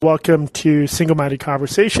Welcome to Single Minded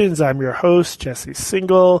Conversations. I'm your host, Jesse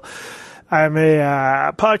Single. I'm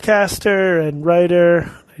a podcaster and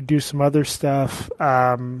writer. I do some other stuff.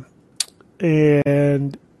 One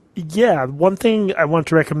thing I want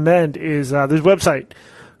to recommend is there's a website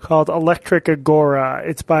called Electric Agora.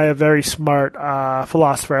 It's by a very smart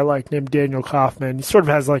philosopher I like named Daniel Kahneman. He sort of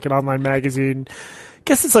has like an online magazine. I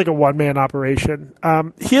guess it's like a one-man operation.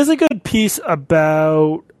 He has a good piece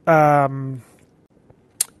about...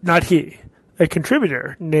 a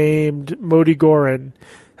contributor named Modi Goran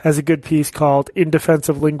has a good piece called In Defense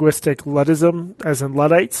of Linguistic Luddism, as in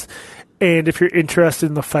Luddites. And if you're interested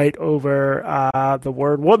in the fight over the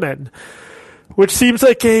word woman, which seems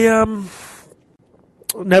like a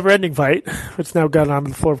never-ending fight, it's now gotten on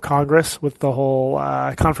the floor of Congress with the whole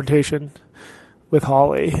confrontation with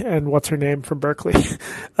Hawley and what's her name from Berkeley.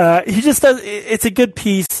 He just does, it's a good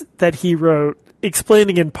piece that he wrote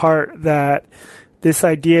explaining in part that this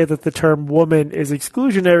idea that the term woman is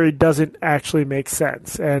exclusionary doesn't actually make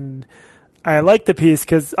sense. And I like the piece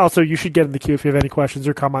because also you should get in the queue if you have any questions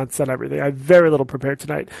or comments on everything. I have very little prepared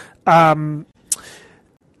tonight.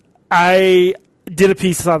 I did a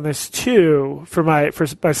piece on this too for my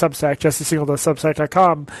Substack,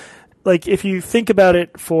 jessesingle.substack.com. Like if you think about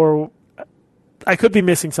it I could be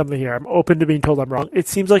missing something here. I'm open to being told I'm wrong. It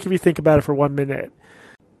seems like if you think about it for 1 minute,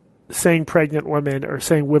 saying pregnant women or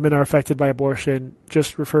saying women are affected by abortion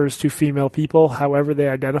just refers to female people, however they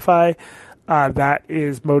identify. That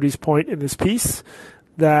is Modi's point in this piece,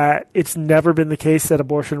 that it's never been the case that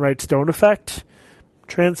abortion rights don't affect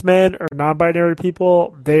trans men or non-binary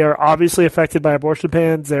people. They are obviously affected by abortion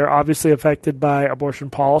bans. They're obviously affected by abortion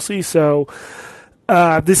policy. So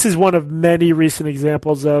this is one of many recent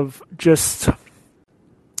examples of just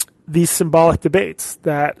these symbolic debates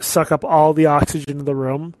that suck up all the oxygen in the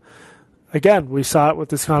room. Again, we saw it with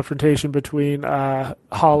this confrontation between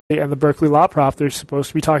Hawley and the Berkeley law prof. They're supposed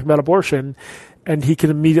to be talking about abortion, and he can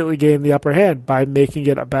immediately gain the upper hand by making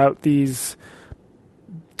it about these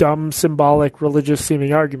dumb, symbolic,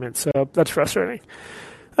 religious-seeming arguments. So that's frustrating.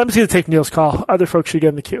 I'm just going to take Neil's call. Other folks should get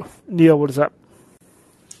in the queue. Neil, what is up?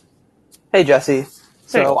 Hey, Jesse.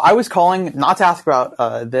 So I was calling not to ask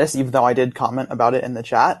about this, even though I did comment about it in the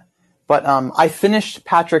chat, but I finished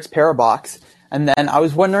Patrick's Parabox. And then I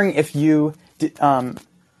was wondering if do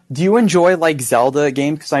you enjoy like Zelda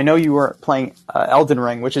games? Because I know you were playing Elden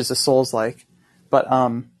Ring, which is a Souls-like. But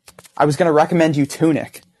I was going to recommend you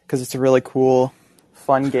Tunic because it's a really cool,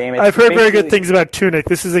 fun game. I've heard very good things about Tunic.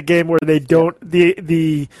 This is a game where they don't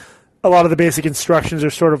a lot of the basic instructions are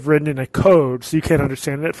sort of written in a code, so you can't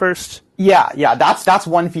understand it at first. Yeah, that's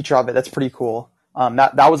one feature of it. That's pretty cool.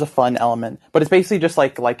 That was a fun element, but it's basically just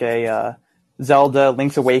like a Zelda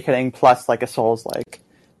Link's Awakening plus like a Souls-like.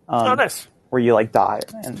 Oh, nice. Where you like die,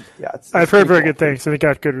 and yeah, it's I've heard very good things, and it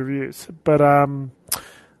got good reviews. But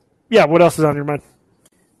what else is on your mind?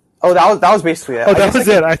 Oh, that was basically it. Oh, that was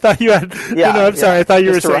it. I thought you had. Yeah, I'm sorry. I thought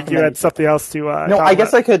you were saying you had you. something else to. No, I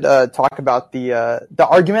guess I could talk about the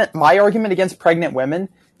argument. My argument against pregnant women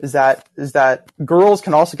is that girls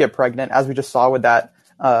can also get pregnant, as we just saw with that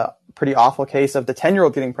pretty awful case of the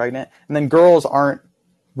 10-year-old getting pregnant, and then girls aren't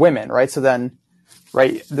women, right? So then,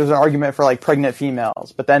 right, there's an argument for like pregnant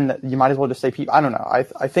females, but then you might as well just say people. I don't know. I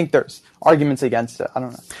think there's arguments against it. I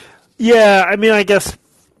don't know. Yeah, I mean, I guess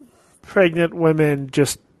pregnant women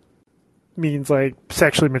just means like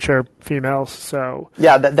sexually mature females. So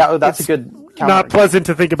yeah, that's a good counter. Not pleasant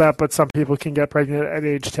to think about, but some people can get pregnant at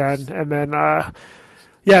age 10, and then that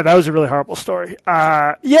was a really horrible story.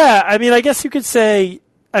 I mean, I guess you could say.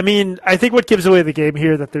 I mean, I think what gives away the game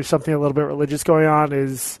here that there's something a little bit religious going on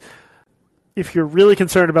is if you're really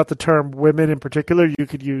concerned about the term women in particular, you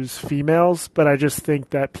could use females, but I just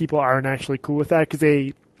think that people aren't actually cool with that because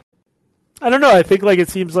I don't know, I think like it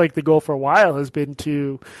seems like the goal for a while has been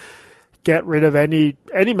to get rid of any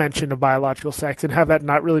mention of biological sex and have that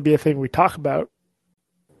not really be a thing we talk about.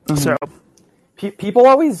 Mm-hmm. So people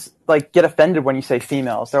always like get offended when you say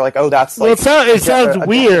females. They're like, "Oh, that's like it sounds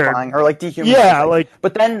weird or like dehumanizing." Yeah,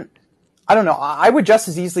 but then I don't know. I would just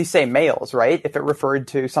as easily say males, right? If it referred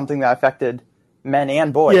to something that affected men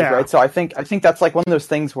and boys, right? So I think that's like one of those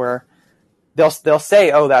things where they'll say,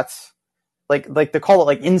 "Oh, that's like they call it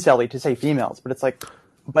like incel-y to say females," but it's like.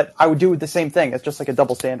 But I would do the same thing. It's just like a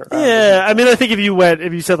double standard. Yeah, I mean, I think if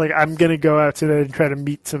you said like I'm gonna go out today and try to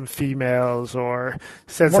meet some females or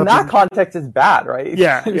said something. Well, in that context, it's bad, right?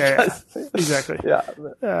 Yeah, exactly. Yeah.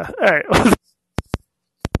 All right.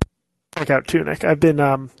 Check out Tunic. I've been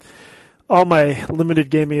all my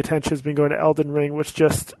limited gaming attention has been going to Elden Ring, which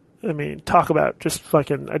talk about just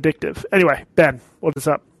fucking addictive. Anyway, Ben, what is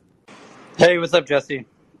up? Hey, what's up, Jesse?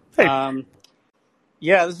 Hey.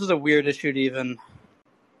 Yeah, this is a weird issue to even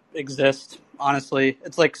exist, honestly.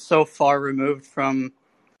 It's like so far removed from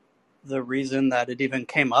the reason that it even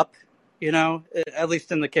came up, at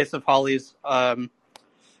least in the case of Holly's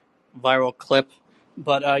viral clip.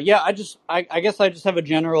 But yeah, I guess I just have a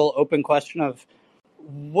general open question of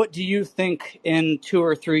what do you think in 2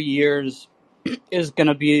 or 3 years is going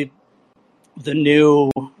to be the new,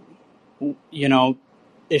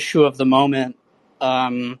 issue of the moment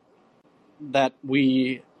that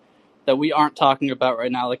we aren't talking about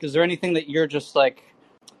right now? Like, is there anything that you're just like,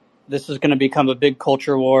 this is going to become a big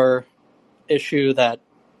culture war issue that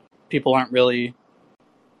people aren't really,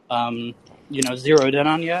 zeroed in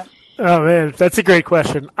on yet? Oh man, that's a great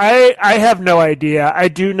question. I have no idea. I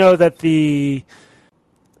do know that the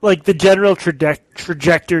general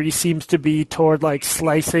trajectory seems to be toward like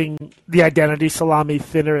slicing the identity salami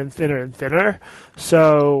thinner and thinner and thinner.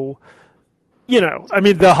 So, I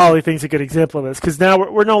mean, the Holly thing's a good example of this because now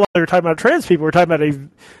we're no longer talking about trans people. We're talking about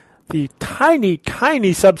the tiny,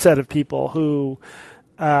 tiny subset of people who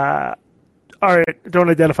don't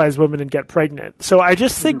identify as women and get pregnant. So I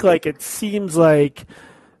just think like it seems like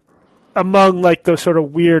among like those sort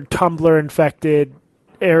of weird Tumblr infected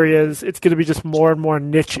areas, it's going to be just more and more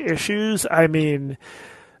niche issues. I mean,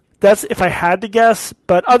 that's if I had to guess.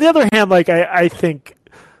 But on the other hand, like I think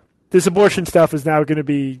this abortion stuff is now going to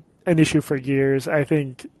be an issue for years. I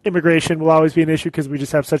think immigration will always be an issue because we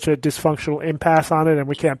just have such a dysfunctional impasse on it, and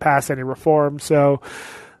we can't pass any reform. So,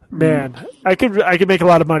 man, I could make a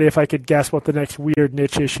lot of money if I could guess what the next weird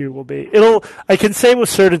niche issue will be. I can say with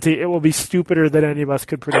certainty it will be stupider than any of us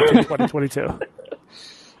could predict in 2022.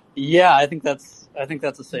 Yeah, I think that's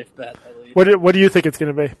a safe bet, at least. What do you think it's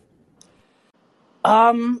going to be?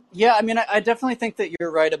 Yeah, I mean, I definitely think that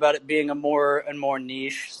you're right about it being a more and more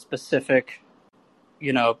niche specific,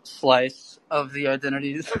 slice of the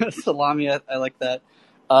identity salami. I like that.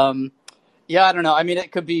 Yeah, I don't know. I mean,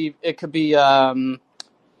 it could be.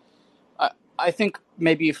 I think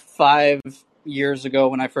maybe 5 years ago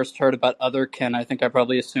when I first heard about Otherkin, I think I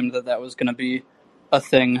probably assumed that was going to be a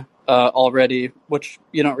thing already, which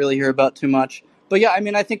you don't really hear about too much. But yeah, I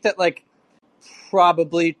mean, I think that like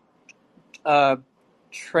probably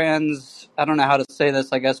trans, I don't know how to say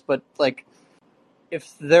this, I guess, but like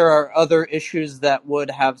if there are other issues that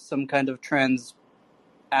would have some kind of trans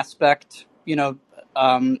aspect, I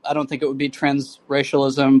don't think it would be trans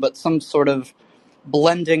racialism, but some sort of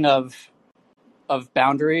blending of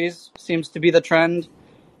boundaries seems to be the trend,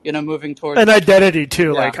 moving towards an identity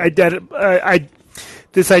too. Yeah. Like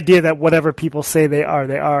this idea that whatever people say they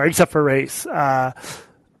are, except for race. I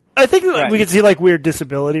think we could see like weird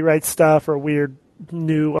disability rights stuff or weird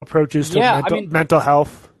new approaches to mental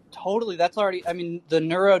health. Totally. That's already, I mean, the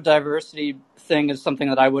neurodiversity thing is something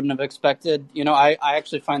that I wouldn't have expected. I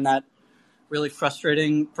actually find that really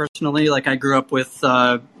frustrating personally. Like I grew up with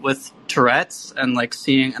Tourette's and like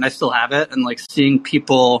and I still have it, and like seeing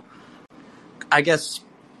people, I guess,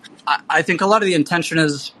 I think a lot of the intention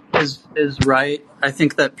is right. I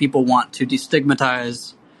think that people want to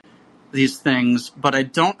destigmatize these things, but I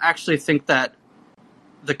don't actually think that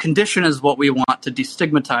the condition is what we want to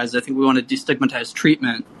destigmatize. I think we want to destigmatize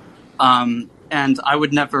treatment. And I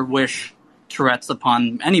would never wish Tourette's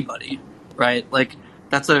upon anybody, right? Like,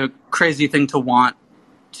 that's a crazy thing to want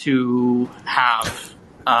to have.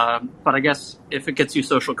 But I guess if it gets you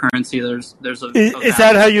social currency, there's a... Is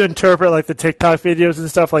that how you interpret, like, the TikTok videos and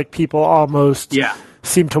stuff? Like, people almost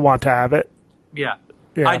seem to want to have it? Yeah.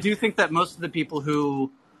 I do think that most of the people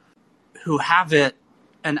who have it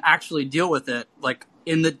and actually deal with it, like,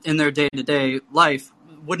 in their day-to-day life,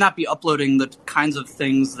 would not be uploading the kinds of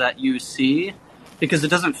things that you see, because it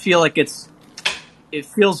doesn't feel like it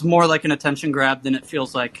feels more like an attention grab than it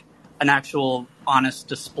feels like an actual honest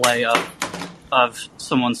display of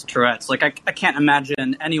someone's Tourette's. Like, I can't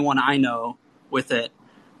imagine anyone I know with it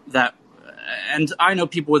and I know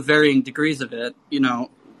people with varying degrees of it,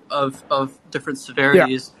 of different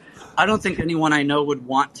severities. Yeah. I don't think anyone I know would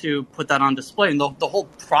want to put that on display. And the whole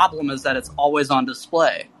problem is that it's always on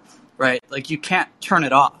display, right? Like, you can't turn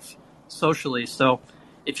it off socially. So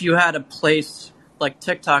if you had a place like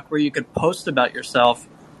TikTok where you could post about yourself,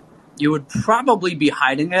 you would probably be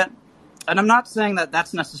hiding it. And I'm not saying that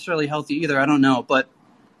that's necessarily healthy either. I don't know. But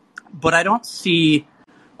I don't see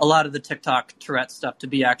a lot of the TikTok Tourette stuff to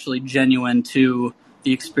be actually genuine to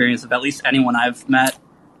the experience of at least anyone I've met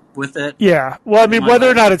with it. Yeah. Well, I mean, whether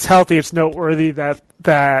or not it's healthy, it's noteworthy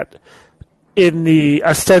that in the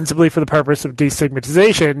ostensibly for the purpose of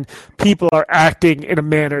destigmatization, people are acting in a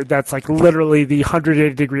manner that's like literally the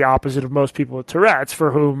 180-degree opposite of most people with Tourette's,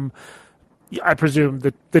 for whom I presume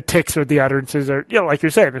the tics or the utterances are, like you're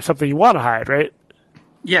saying, there's something you want to hide, right?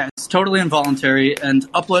 Yeah, it's totally involuntary, and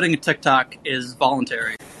uploading a TikTok is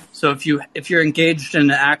voluntary. So if you're engaged in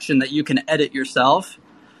an action that you can edit yourself,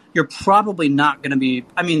 you're probably not going to be.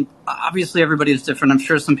 I mean, obviously everybody is different. I'm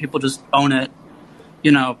sure some people just own it,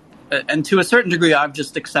 and to a certain degree, I've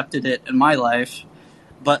just accepted it in my life.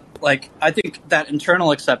 But like, I think that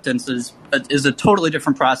internal acceptance is a totally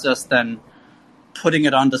different process than putting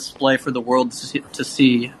it on display for the world to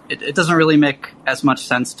see. It doesn't really make as much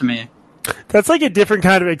sense to me. That's like a different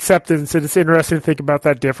kind of acceptance, and it's interesting to think about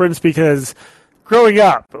that difference because growing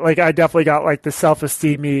up, like I definitely got like the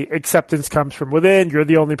self-esteem acceptance comes from within. You're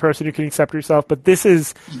the only person who can accept yourself, but this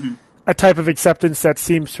is a type of acceptance that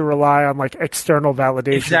seems to rely on like external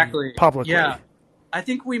validation publicly. Yeah. I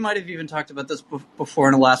think we might have even talked about this before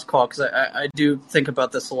in the last call because I do think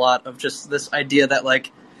about this a lot of just this idea that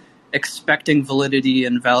like expecting validity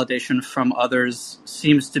and validation from others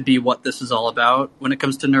seems to be what this is all about when it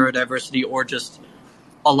comes to neurodiversity or just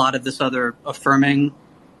a lot of this other affirming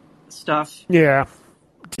stuff. Yeah.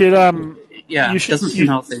 Doesn't seem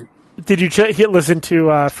healthy. Did you listen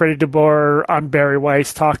to Freddie DeBoer on Barry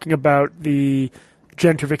Weiss talking about the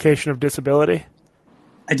gentrification of disability?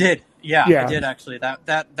 I did. Yeah, I did actually.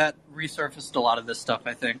 That resurfaced a lot of this stuff,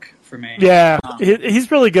 I think, for me. Yeah, he's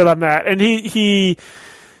really good on that, and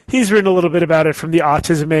he's written a little bit about it from the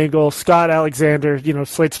autism angle. Scott Alexander,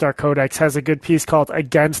 Slate Star Codex, has a good piece called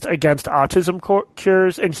Against Autism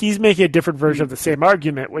Cures, and he's making a different version of the same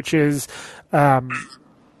argument, which is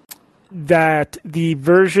that the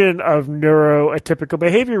version of neuroatypical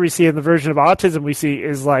behavior we see and the version of autism we see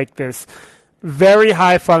is like this very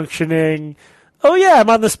high functioning, oh yeah, I'm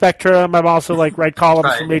on the spectrum, I'm also like write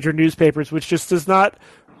columns for major newspapers, which just does not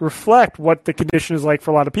reflect what the condition is like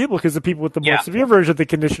for a lot of people, because the people with the more severe version of the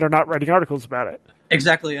condition are not writing articles about it.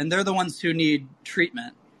 Exactly, and they're the ones who need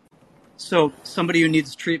treatment. So somebody who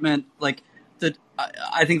needs treatment, like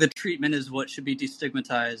I think the treatment is what should be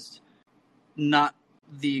destigmatized, not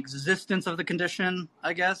the existence of the condition,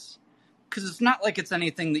 I guess, because it's not like it's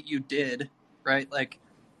anything that you did, right? Like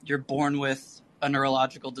you're born with a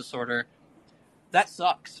neurological disorder. That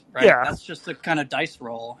sucks, right? Yeah. That's just a kind of dice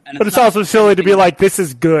roll. But it's also silly to be like, this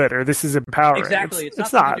is good or this is empowering. Exactly. It's not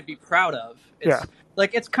something to be proud of.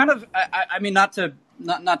 Like, it's kind of, I mean, not to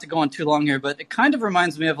go on too long here, but it kind of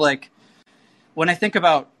reminds me of like, when I think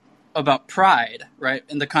about pride, right?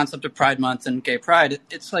 And the concept of Pride Month and gay pride,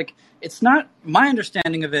 it's like, it's not, my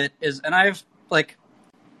understanding of it is, and I've like,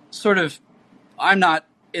 sort of, I'm not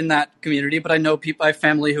in that community, but I know people, I have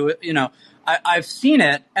family who, I've seen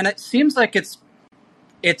it, and it seems like it's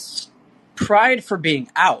pride for being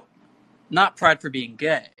out, not pride for being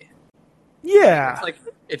gay. Yeah. It's like,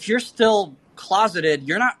 if you're still closeted,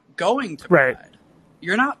 you're not going to pride.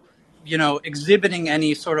 You're not, exhibiting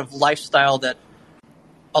any sort of lifestyle that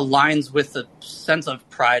aligns with the sense of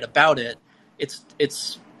pride about it. It's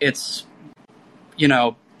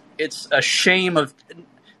a shame of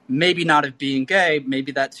maybe not of being gay,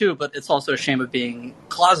 maybe that too, but it's also a shame of being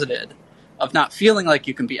closeted, of not feeling like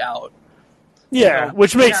you can be out. Yeah,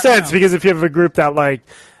 which makes sense because if you have a group that like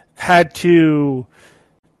had to,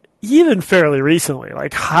 even fairly recently,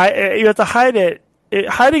 like you have to hide it.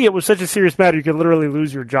 Hiding it was such a serious matter, you could literally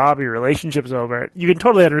lose your job or your relationships over it. You can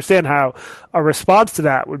totally understand how a response to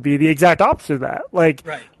that would be the exact opposite of that. Like,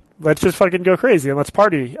 let's just fucking go crazy and let's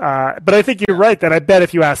party. But I think you're right that I bet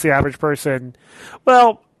if you ask the average person,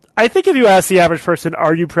 I think if you ask the average person,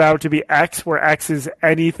 are you proud to be X, where X is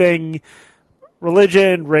anything,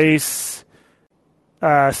 religion, race,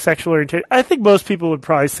 sexual orientation, I think most people would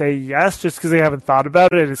probably say yes, just because they haven't thought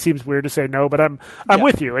about it, and it seems weird to say no. But I'm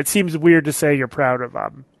with you. It seems weird to say you're proud of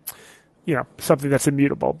something that's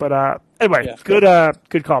immutable. But anyway,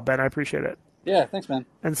 good call, Ben. I appreciate it. Yeah, thanks, man.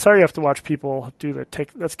 And sorry you have to watch people do the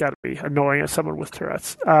take. That's got to be annoying as someone with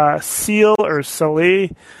Tourette's. Seal or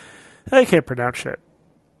Sali, I can't pronounce shit.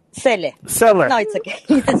 Cele. No, it's okay.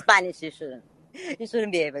 It's Spanish. You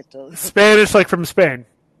shouldn't be able to. Spanish, like from Spain.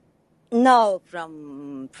 No,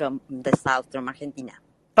 from the south, from Argentina.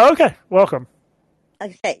 Okay, welcome.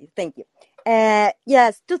 Okay, thank you.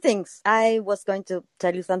 Yes, two things. I was going to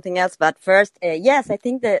tell you something else, but first, yes, I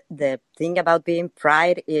think the thing about being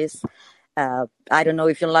pride is, I don't know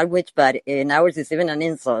if your language, but in ours it's even an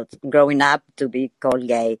insult growing up to be called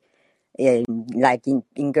gay, like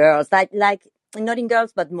in girls, like not in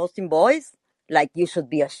girls, but most in boys. Like you should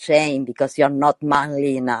be ashamed because you're not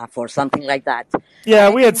manly enough or something like that. Yeah,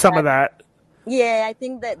 we had some of that. Yeah, I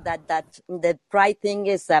think that the pride thing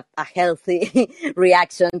is a healthy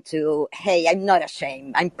reaction to, hey, I'm not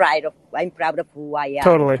ashamed. I'm proud of who I am.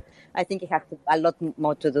 Totally. I think it has a lot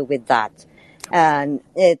more to do with that. And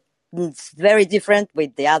it's very different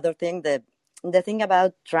with the other thing, the the thing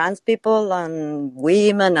about trans people and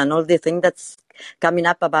women and all the thing that's coming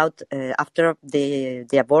up about after the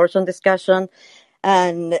abortion discussion,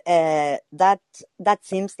 and that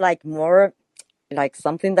seems like more like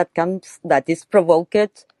something that is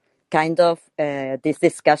provoked, kind of this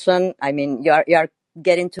discussion. I mean, you are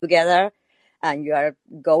getting together and you are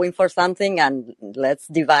going for something, and let's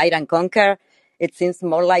divide and conquer. It seems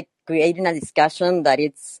more like creating a discussion that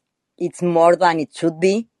it's more than it should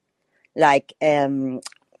be. Like,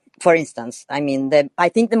 for instance, I mean, I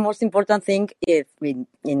think the most important thing is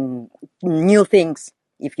in new things,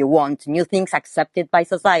 if you want, new things accepted by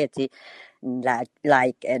society,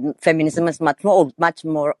 like feminism is much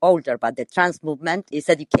more older, but the trans movement is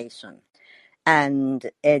education.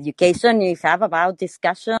 And education you have about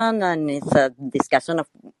discussion, and it's a discussion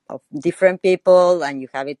of different people, and you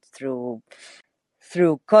have it through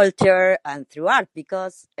culture and through art,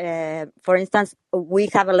 because, for instance, we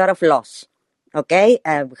have a lot of laws, okay?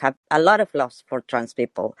 We have a lot of laws for trans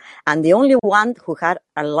people. And the only one who had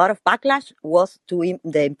a lot of backlash was to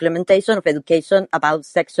the implementation of education about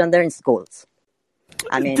sex gender in schools.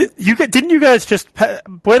 I mean... Didn't you guys just... Are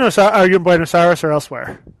you in Buenos Aires or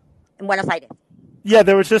elsewhere? In Buenos Aires. Yeah,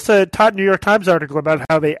 there was just a New York Times article about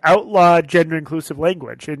how they outlawed gender-inclusive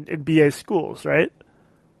language in BA schools, right?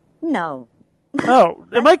 No. Oh,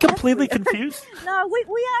 am I completely confused? No, we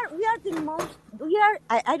are the most.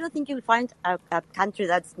 I don't think you'll find a country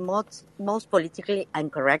that's most politically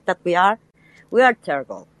incorrect that we are. We are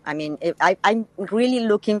terrible. I mean, I'm really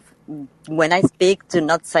looking when I speak to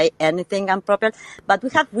not say anything improper, but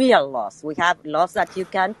we have real laws. We have laws that you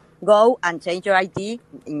can go and change your ID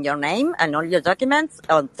in your name and all your documents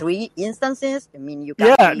on 3 instances. I mean, you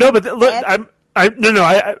can. Yeah, no, but look, I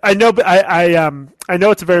know, but I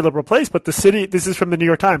know it's a very liberal place, but the city. This is from the New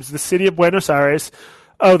York Times. The city of Buenos Aires.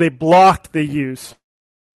 Oh, they blocked the use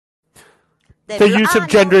of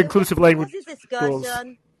gender inclusive language. Schools.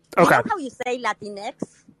 Okay. You know how you say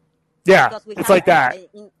Latinx? Yeah, it's like that.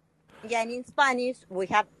 And in Spanish we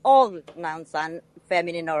have all nouns and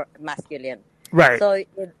feminine or masculine. Right. So,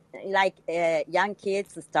 young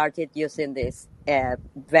kids started using this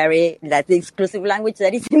very exclusive language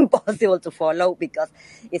that is impossible to follow, because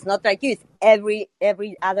it's not like you. It's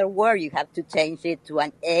every other word you have to change it to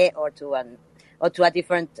an e or to a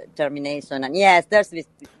different termination. And yes, there's this.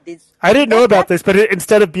 I didn't know about this, but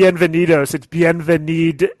instead of bienvenidos, it's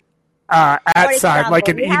bienvenid @ sign, like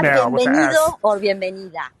an email with an S. Bienvenido or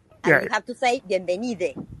bienvenida, and you have to say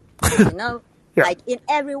bienvenide. You know. Yeah. Like in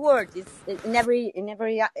every word, it's in every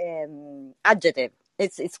adjective.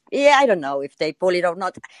 It's I don't know if they pull it or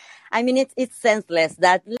not. I mean, it's senseless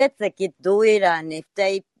that let the kid do it, and if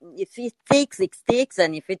it sticks, it sticks,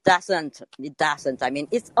 and if it doesn't, it doesn't. I mean,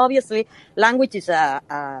 it's obviously language is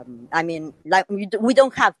I mean, like we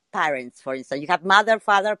don't have parents, for instance. You have mother,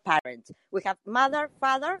 father, parent. We have mother,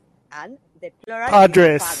 father, and the plural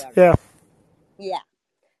padres. Father. Yeah.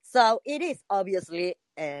 So it is obviously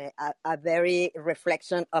a very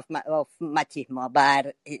reflection of machismo,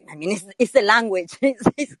 but I mean, it's a language.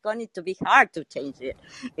 It's going to be hard to change it.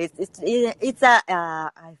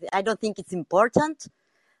 I don't think it's important.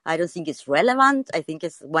 I don't think it's relevant. I think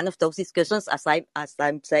it's one of those discussions, as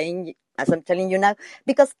I'm telling you now.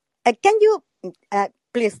 Because can you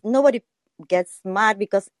please? Nobody gets mad,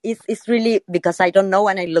 because it's really because I don't know,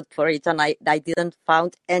 and I looked for it and I didn't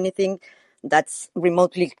found anything that's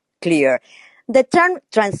remotely clear. The term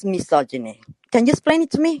transmisogyny. Can you explain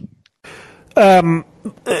it to me?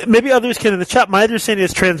 Maybe others can in the chat. My understanding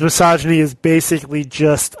is transmisogyny is basically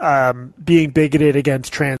just being bigoted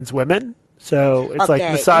against trans women. So it's like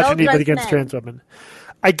misogyny, but against trans women.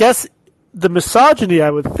 I guess the misogyny,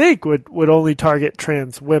 I would think, would only target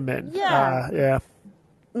trans women. Yeah.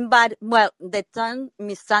 But, well, the term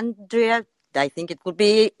misandria, I think it could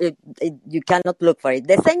be, you cannot look for it.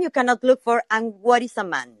 The same you cannot look for, and what is a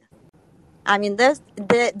man? I mean, there's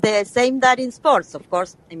the same that in sports, of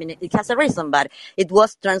course. I mean, it has a reason, but it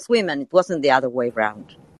was trans women. It wasn't the other way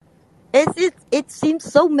around. It seems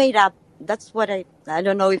so made up. That's what I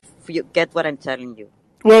don't know if you get what I'm telling you.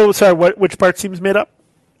 Well, sorry, which part seems made up?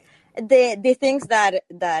 The things that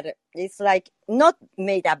it's like not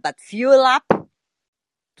made up, but fuel up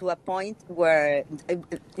to a point where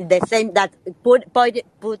the same that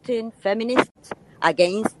putting feminists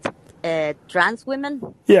against trans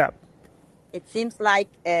women. Yeah. It seems like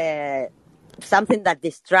something that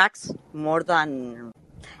distracts more than,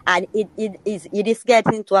 and it is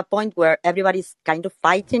getting to a point where everybody's kind of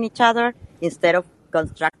fighting each other instead of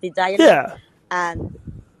constructive dialogue. Yeah. And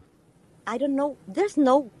I don't know, there's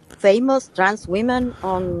no famous trans women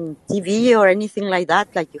on TV or anything like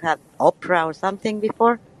that, like you have Oprah or something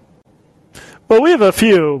before? Well, we have a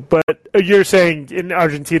few, but you're saying in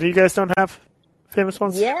Argentina you guys don't have famous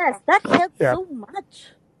ones? Yes, that helped so much.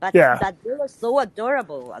 But they were so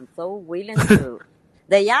adorable and so willing to.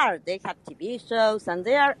 They have TV shows and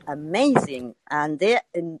they are amazing. And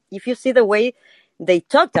if you see the way they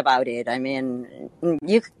talked about it, I mean,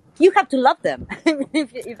 you have to love them. I mean,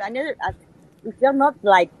 if you're not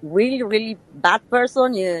like really, really bad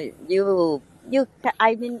person,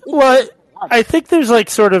 I mean. Well, I think there's like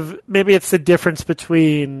sort of, maybe it's the difference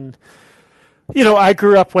between, I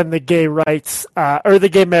grew up when the gay rights, or the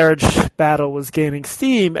gay marriage battle was gaining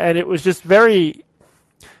steam, and it was just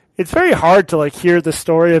it's very hard to like hear the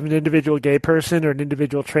story of an individual gay person or an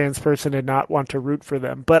individual trans person and not want to root for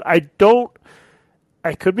them. But I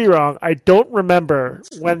could be wrong. I don't remember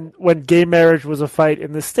when gay marriage was a fight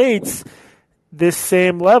in the States, this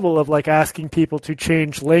same level of like asking people to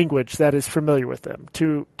change language that is familiar with them,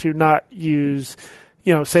 to not use,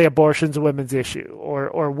 say abortion's a women's issue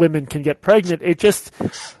or women can get pregnant. It just,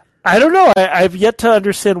 I don't know. I've yet to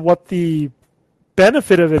understand what the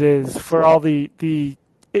benefit of it is for all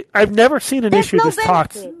I've never seen an issue this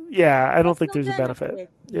talked. Yeah, I don't think there's a benefit.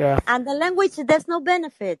 Yeah. And the language, there's no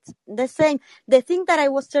benefit. The thing that I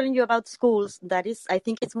was telling you about schools, I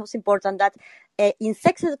think it's most important that in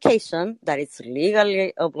sex education, that is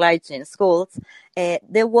legally obliged in schools,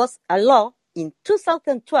 there was a law in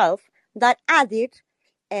 2012 that added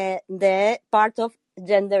the part of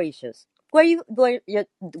gender issues. When you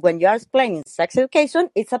are explaining sex education,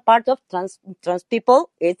 it's a part of trans people.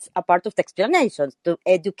 It's a part of the explanations to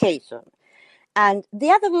education. And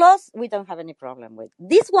the other laws, we don't have any problem with.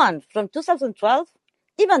 This one from 2012,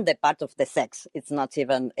 even the part of the sex, it's not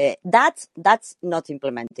even, that's not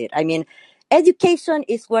implemented. I mean, education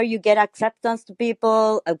is where you get acceptance to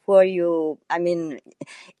people, the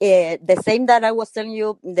same that I was telling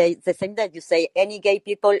you, the same that you say, any gay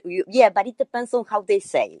people, but it depends on how they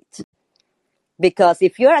say it. Because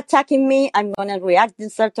if you're attacking me, I'm going to react in a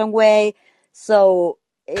certain way. So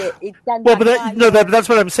it can. Well, but that's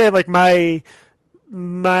what I'm saying. Like my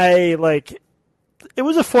like, it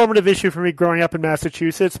was a formative issue for me growing up in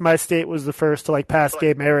Massachusetts. My state was the first to like pass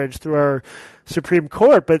gay marriage through our Supreme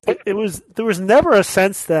Court, but there was never a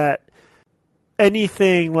sense that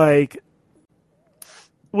anything like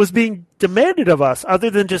was being demanded of us other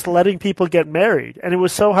than just letting people get married. And it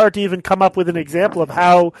was so hard to even come up with an example of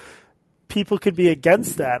how people could be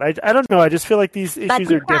against that. I don't know. I just feel like these issues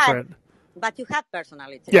are different. But you have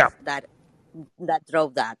personalities that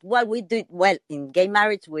drove that. Well, we did in gay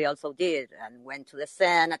marriage. We also did and went to the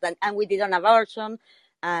Senate and we did an abortion.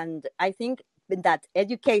 And I think that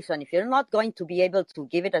education, if you're not going to be able to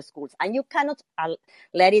give it at schools, and you cannot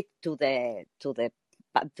let it to the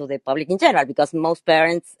public in general, because most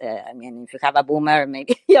parents, if you have a boomer,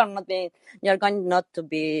 maybe you're going not to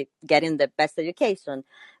be getting the best education.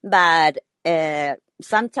 But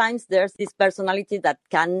sometimes there's this personality that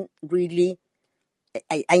can really,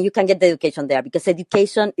 and you can get the education there, because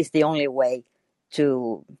education is the only way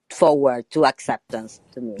to forward to acceptance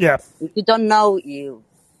to me. Yeah. If you don't know, you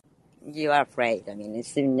are afraid. I mean,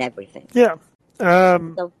 it's in everything. Yeah. I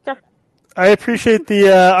appreciate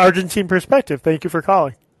the Argentine perspective. Thank you for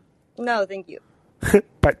calling. No, thank you.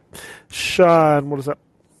 Bye. Sean, what is up?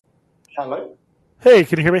 Hello. Hey,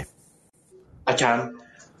 can you hear me? I can.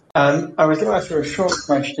 I was going to ask you a short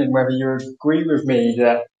question, whether you agree with me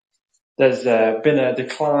that there's been a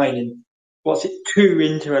decline in, 2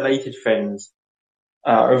 interrelated things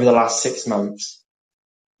over the last 6 months.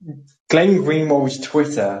 Glenn Greenwald's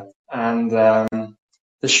Twitter and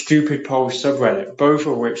the Stupid Poll subreddit, both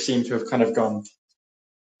of which seem to have kind of gone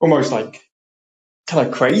almost like kind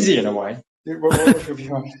of crazy in a way. What was your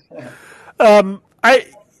view on that?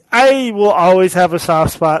 I will always have a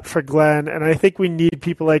soft spot for Glenn, and I think we need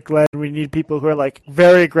people like Glenn. We need people who are like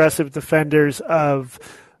very aggressive defenders of,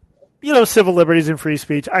 civil liberties and free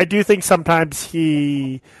speech. I do think sometimes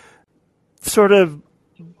he sort of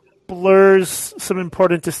blurs some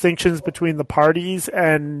important distinctions between the parties,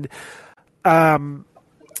 and I'll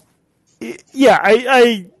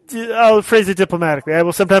phrase it diplomatically. I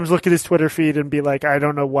will sometimes look at his Twitter feed and be like, I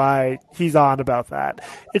don't know why he's on about that.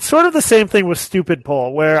 It's sort of the same thing with Stupid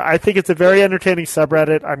Poll, where I think it's a very entertaining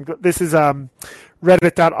subreddit. This is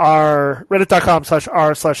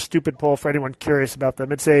reddit.com/r/stupid poll for anyone curious about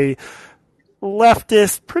them. It's a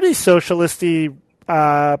leftist, pretty socialisty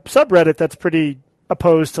subreddit that's pretty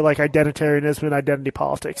opposed to like identitarianism and identity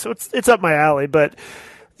politics. So it's up my alley, but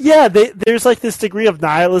yeah, there's like this degree of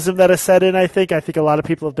nihilism that has set in, I think. I think a lot of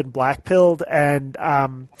people have been black-pilled, and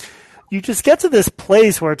you just get to this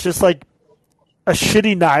place where it's just like a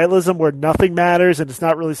shitty nihilism where nothing matters and it's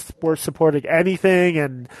not really worth supporting anything,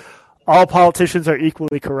 and all politicians are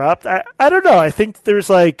equally corrupt. I don't know. I think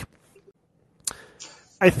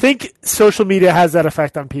I think social media has that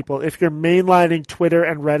effect on people. If you're mainlining Twitter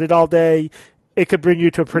and Reddit all day, it could bring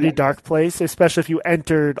you to a pretty dark place, especially if you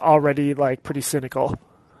entered already like pretty cynical.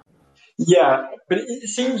 Yeah, but it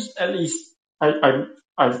seems at least I don't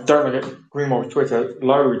look at Greenwald Twitter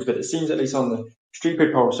loads, but it seems at least on the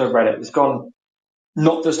stupid polls of Reddit, it's gone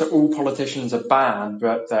not just that all politicians are bad,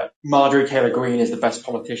 but that Marjorie Taylor Greene is the best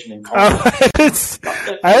politician in Congress.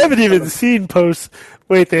 I haven't even seen posts.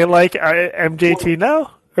 Wait, they like MJT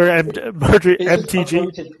now? Or Marjorie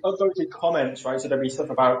MTG? Upvoted comments, right? So there'll be stuff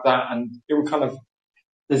about that, and it will kind of,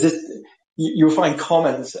 there's this, you'll find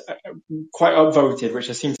comments quite upvoted, which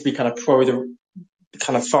seem to be kind of pro the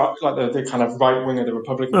kind of far, like the kind of right wing of the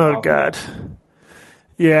Republican Party. Oh, God.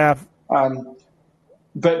 Yeah.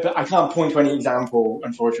 But I can't point to any example,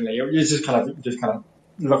 unfortunately. You just kind of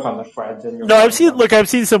look on the threads. And no, I've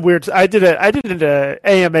seen some weird. I did an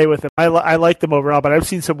AMA with them. I like them overall, but I've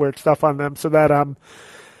seen some weird stuff on them. So that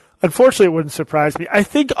unfortunately, it wouldn't surprise me. I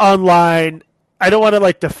think online, I don't want to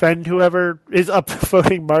like defend whoever is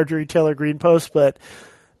upvoting Marjorie Taylor Greene posts, but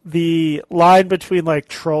the line between like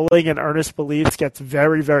trolling and earnest beliefs gets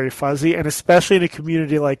very, very fuzzy, and especially in a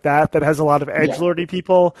community like that has a lot of edgelordy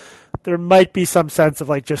people, there might be some sense of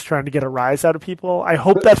like just trying to get a rise out of people. I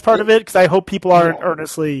hope that's part of it, because I hope people aren't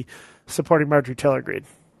earnestly supporting Marjorie Taylor Greene.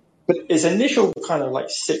 But its initial kind of like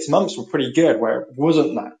 6 months were pretty good, where it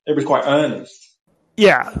wasn't that. It was quite earnest.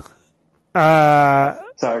 Yeah.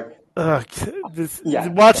 So.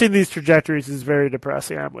 Watching these trajectories is very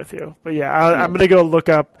depressing. I'm with you, but I'm going to go look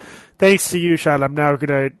up. Thanks to you, Sean. I'm now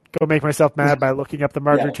going to go make myself mad by looking up the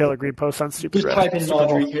Marjorie Taylor Greene post on Stupid Just type in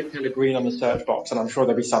Marjorie Taylor Greene on the search box, and I'm sure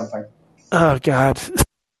there'll be something. Oh God.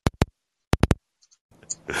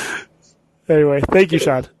 Anyway, thank you,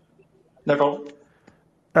 Sean. No problem.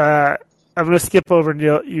 I'm going to skip over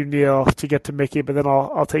Neil, to get to Mickey, but then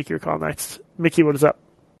I'll take your call next. Mickey, what is up?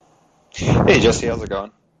 Hey, Jesse, how's it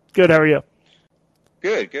going? Good, how are you?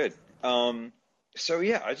 Good. So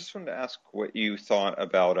I just wanted to ask what you thought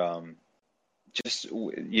about just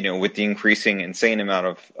with the increasing insane amount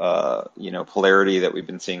of polarity that we've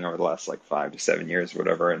been seeing over the last like 5 to 7 years,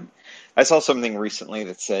 whatever. And I saw something recently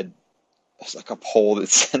that said, it's like a poll that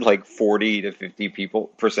said like 40 to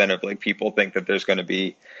 50% of like people think that there's going to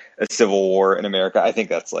be a civil war in America. I think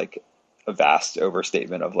that's like a vast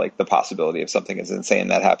overstatement of like the possibility of something as insane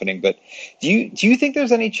that happening. But do you think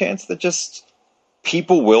there's any chance that just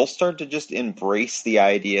people will start to just embrace the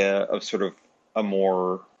idea of sort of a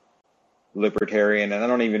more libertarian, and I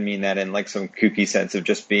don't even mean that in like some kooky sense of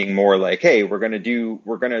just being more like, hey, we're going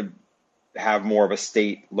to have more of a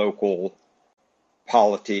state local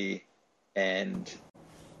polity and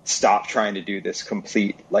stop trying to do this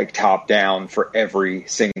complete like top down for every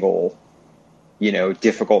single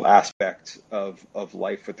difficult aspect of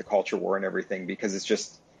life with the culture war and everything, because it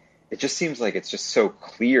just seems like it's just so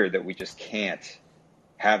clear that we just can't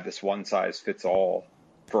have this one size fits all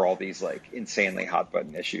for all these like insanely hot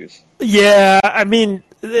button issues. Yeah, I mean,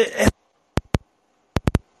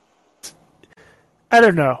 I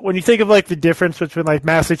don't know. When you think of like the difference between like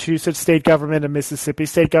Massachusetts state government and Mississippi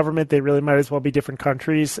state government, they really might as well be different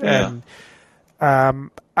countries. Yeah.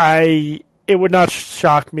 And it would not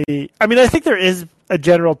shock me. I mean, I think there is a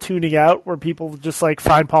general tuning out where people just like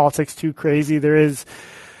find politics too crazy. There is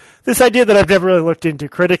this idea that I've never really looked into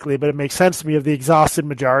critically, but it makes sense to me, of the exhausted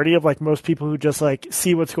majority of like most people who just like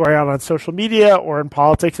see what's going on social media or in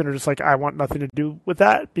politics and are just like, I want nothing to do with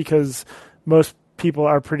that, because most people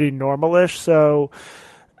are pretty normalish. So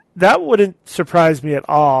that wouldn't surprise me at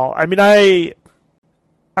all. I mean,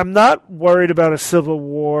 I'm not worried about a civil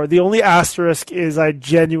war. The only asterisk is I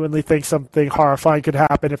genuinely think something horrifying could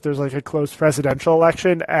happen if there's like a close presidential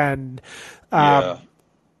election. And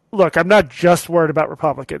look, I'm not just worried about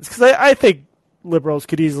Republicans, because I think liberals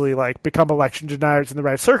could easily like become election deniers in the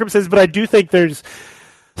right circumstances. But I do think there's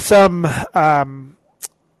some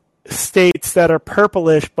states that are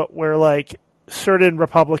purplish, but where like certain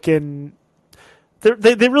Republican,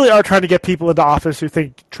 they really are trying to get people into office who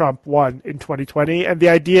think Trump won in 2020. And the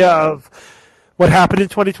idea of what happened in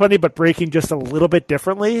 2020, but breaking just a little bit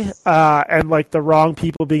differently, and like the wrong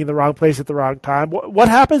people being in the wrong place at the wrong time. What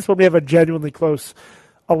happens when we have a genuinely close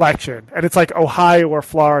election and it's like Ohio or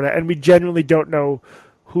Florida and we genuinely don't know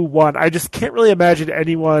who won? I just can't really imagine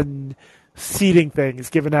anyone seeding things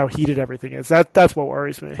given how heated everything is. That's what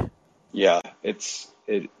worries me. Yeah,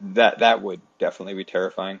 that would definitely be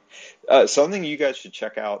terrifying. Something you guys should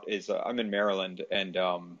check out is I'm in Maryland, and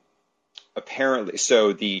apparently,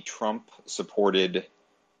 so the Trump-supported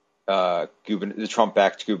the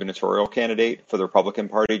Trump-backed gubernatorial candidate for the Republican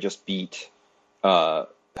Party just beat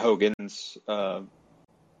Hogan's,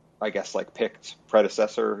 I guess, like picked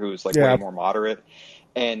predecessor, who's like way more moderate.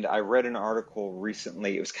 And I read an article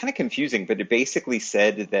recently. It was kind of confusing, but it basically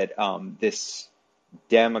said that this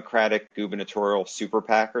Democratic gubernatorial super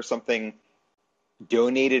PAC or something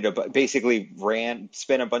spent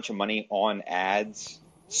a bunch of money on ads,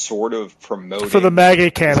 sort of promoting for the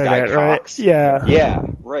MAGA candidate, right? Yeah,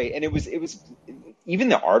 right. And it was even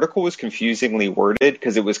the article was confusingly worded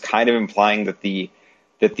because it was kind of implying that the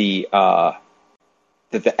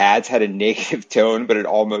ads had a negative tone, but it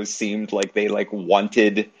almost seemed like they like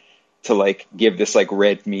wanted to like give this like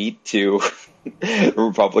red meat to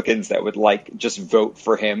Republicans that would like just vote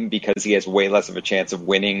for him because he has way less of a chance of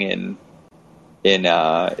winning in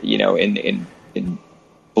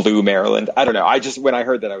blue Maryland. I don't know. When I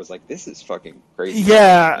heard that, I was like, this is fucking crazy.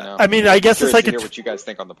 Yeah. You know? I mean, I guess it's like to hear what you guys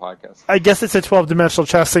think on the podcast. I guess it's a 12-dimensional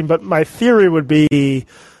chess thing, but my theory would be,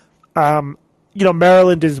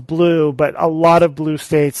 Maryland is blue, but a lot of blue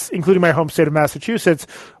states, including my home state of Massachusetts,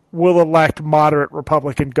 will elect moderate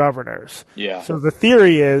Republican governors. Yeah. So the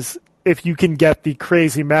theory is if you can get the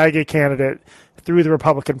crazy MAGA candidate through the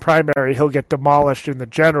Republican primary, he'll get demolished in the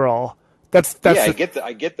general. I get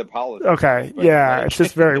the politics. Okay, yeah, it's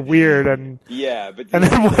just very weird and but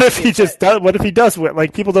then what if he just does? What if he does win?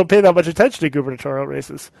 Like people don't pay that much attention to gubernatorial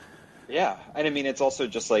races. Yeah, and I mean it's also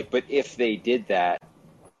just like, but if they did that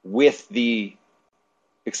with the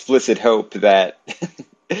explicit hope that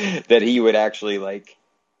that he would actually like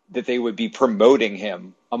that they would be promoting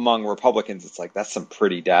him among Republicans, it's like that's some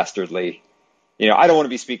pretty dastardly. I don't want to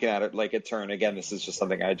be speaking at it like a turn. Again, this is just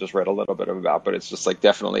something I just read a little bit about, but it's just like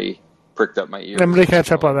definitely pricked up my ears. I'm going to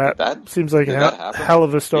catch up on that. Seems like a hell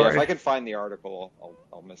of a story. Yeah, if I can find the article,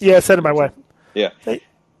 I'll miss it. Yeah, send it my way. Yeah. Hey.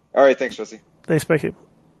 All right, thanks, Jesse. Thanks, Becky.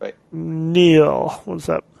 Bye. Neil, what's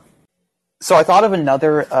up? So I thought of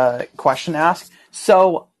another question to ask.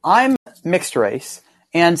 So I'm mixed race,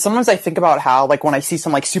 and sometimes I think about how, like, when I see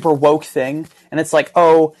some, like, super woke thing, and it's like,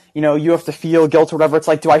 oh, you have to feel guilt or whatever, it's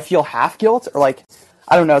like, do I feel half guilt? Or, like,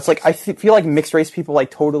 I don't know. It's like, I feel like mixed race people,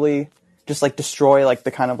 like, totally just, like, destroy, like,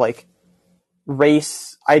 the kind of, like,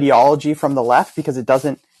 race ideology from the left because it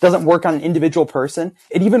doesn't work on an individual person.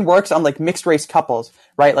 It even works on like mixed race couples,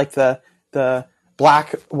 right? Like the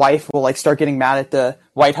black wife will like start getting mad at the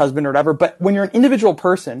white husband or whatever. But when you're an individual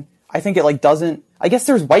person, I think it like doesn't. I guess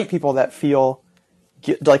there's white people that feel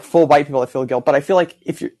like full white people that feel guilt, but I feel like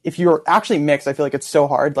if you're actually mixed, I feel like it's so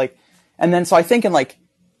hard. Like, and then so I think in like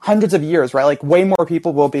hundreds of years, right? Like way more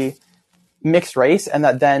people will be mixed race, and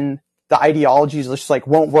that then the ideologies just like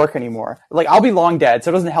won't work anymore. Like I'll be long dead,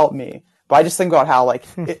 so it doesn't help me. But I just think about how like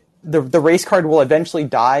the race card will eventually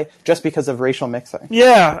die just because of racial mixing.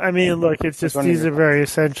 Yeah, I mean, look, it's just these are very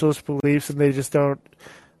essentialist beliefs, and they just don't.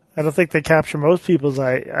 I don't think they capture most people's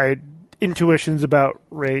intuitions about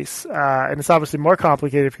race, and it's obviously more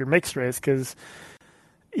complicated if you're mixed race. Because,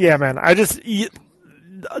 yeah, man,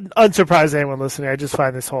 unsurprised anyone listening, I just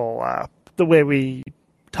find this whole the way we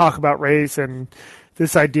talk about race and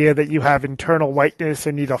this idea that you have internal whiteness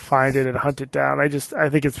and you need to find it and hunt it down. I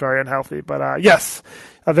think it's very unhealthy. But yes,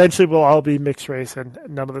 eventually we'll all be mixed race and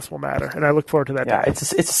none of this will matter. And I look forward to that day.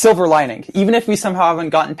 It's a silver lining. Even if we somehow haven't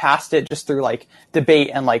gotten past it just through like debate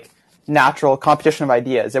and like natural competition of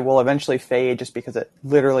ideas, it will eventually fade just because it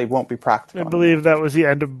literally won't be practical. I believe that was the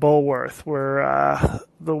end of Bulworth, where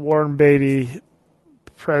the Warren Beatty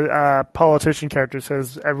politician character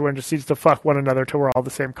says everyone just needs to fuck one another till we're all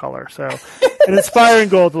the same color. So an inspiring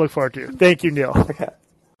goal to look forward to. Thank you, Neil. Okay.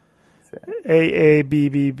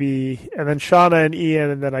 AABBB, and then Shauna and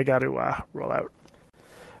Ian, and then I got to roll out.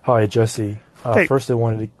 Hi, Jesse. Hey. First, I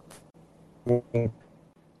wanted to.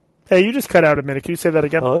 Hey, you just cut out a minute. Can you say that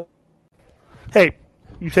again? Hello? Hey,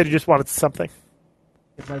 you said you just wanted something.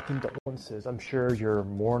 My condolences. I'm sure you're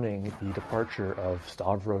mourning the departure of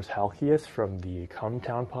Stavros Halkias from the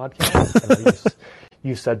Cumtown podcast. And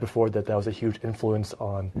you said before that was a huge influence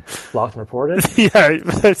on Blocked and Reported. Yeah,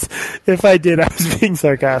 if I did, I was being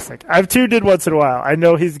sarcastic. I've tuned in once in a while. I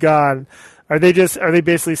know he's gone. Are they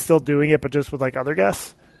basically still doing it, but just with like other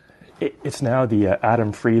guests? It's now the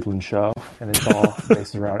Adam Friedland show, and it's all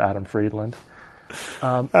based around Adam Friedland.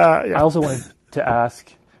 Yeah. I also wanted to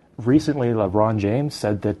ask. Recently, LeBron James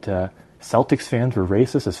said that Celtics fans were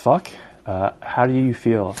racist as fuck. How do you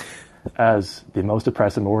feel as the most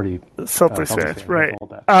oppressed minority? Celtics fans, right.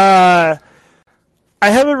 I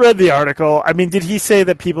haven't read the article. I mean, did he say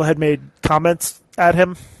that people had made comments at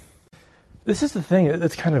him? This is the thing.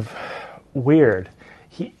 It's kind of weird.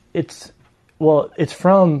 It's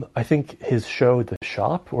from, I think, his show, The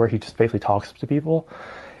Shop, where he just basically talks to people.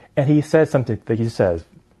 And he says something that he says,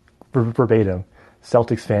 verbatim,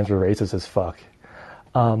 Celtics fans were racist as fuck.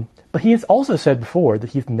 But he has also said before that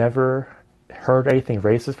he's never heard anything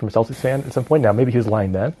racist from a Celtics fan at some point. Now, maybe he was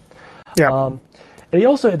lying then. Yeah. And he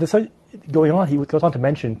also, going on, he goes on to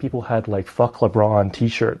mention people had like "fuck LeBron"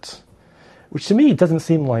 T-shirts, which to me doesn't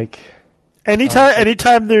seem like.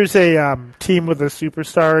 Anytime there's a team with a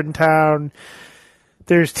superstar in town,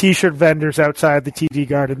 there's T-shirt vendors outside the TD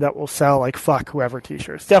Garden that will sell like "fuck whoever"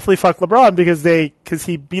 T-shirts. Definitely "fuck LeBron" because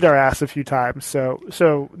he beat our ass a few times.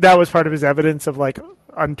 So that was part of his evidence of like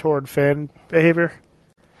untoward fan behavior.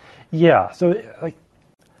 Yeah. So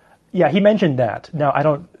he mentioned that. Now I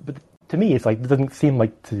don't. But to me, it's like it doesn't seem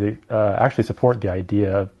like to actually support the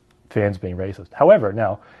idea of fans being racist. However,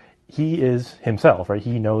 now he is himself, right?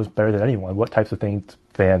 He knows better than anyone what types of things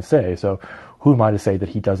fans say. So who am I to say that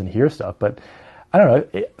he doesn't hear stuff? But I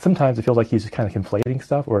don't know. Sometimes it feels like he's just kind of conflating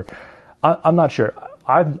stuff, or I'm not sure.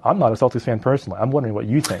 I'm not a Celtics fan personally. I'm wondering what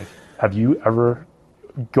you think. Have you ever,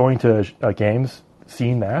 going to games,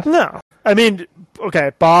 seen that? No. I mean,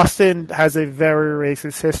 okay, Boston has a very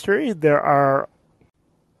racist history. There are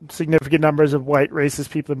significant numbers of white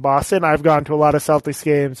racist people in Boston. I've gone to a lot of Celtics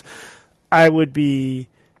games. I would be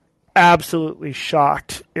absolutely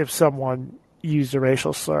shocked if someone used a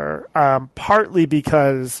racial slur, partly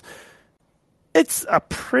because it's a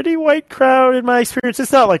pretty white crowd in my experience.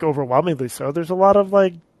 It's not like overwhelmingly so. There's a lot of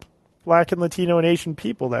like Black and Latino and Asian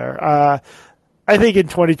people there. I think in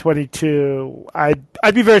 2022, I'd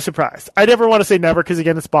be very surprised. I never want to say never because,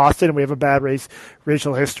 again, it's Boston and we have a bad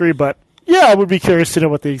racial history. But, yeah, I would be curious to know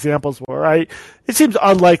what the examples were. It seems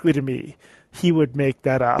unlikely to me he would make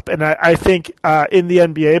that up. And I think in the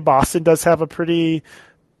NBA, Boston does have a pretty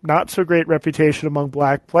not-so-great reputation among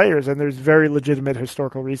black players, and there's very legitimate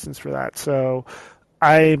historical reasons for that. So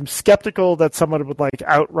I'm skeptical that someone would, like,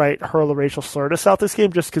 outright hurl a racial slur to Celtics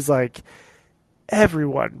game just because, like,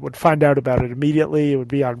 everyone would find out about it immediately. It would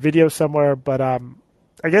be on video somewhere, but I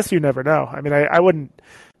guess you never know. I mean, I wouldn't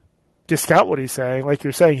discount what he's saying. Like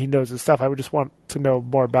you're saying, he knows his stuff. I would just want to know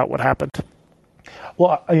more about what happened.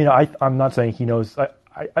 Well, I'm not saying he knows.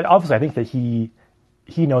 Obviously, I think that he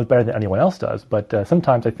knows better than anyone else does, but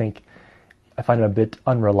sometimes I find it a bit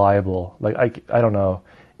unreliable. Like, I don't know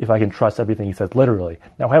if I can trust everything he says literally.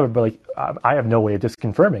 Now, however, but like, I have no way of just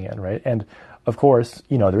confirming it, right? And of course,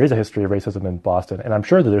 there is a history of racism in Boston, and I'm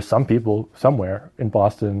sure that there's some people somewhere in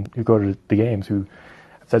Boston who go to the games who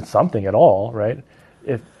said something at all, right?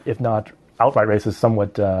 If not outright racist,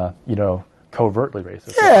 somewhat, covertly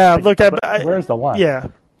racist. Yeah, look, where's the line? Yeah,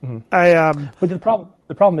 mm-hmm. But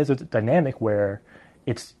the problem is it's a dynamic where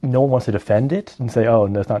no one wants to defend it and say, oh,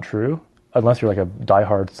 that's not true, unless you're like a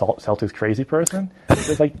diehard Celtics crazy person.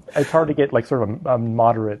 It's hard to get like sort of a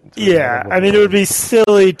moderate. Yeah, I mean, it would be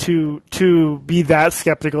silly to be that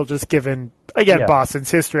skeptical just given Boston's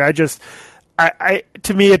history.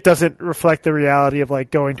 To me, it doesn't reflect the reality of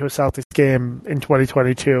like going to a Celtics game in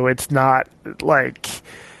 2022. It's not like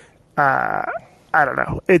I don't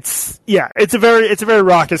know. It's a very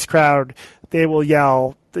raucous crowd. They will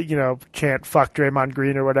yell, chant "fuck Draymond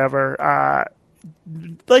Green" or whatever.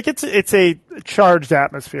 Like it's a charged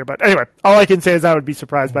atmosphere. But anyway, all I can say is I would be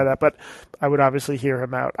surprised by that, but I would obviously hear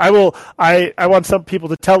him out. I want some people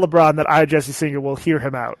to tell LeBron that Jesse Singer, will hear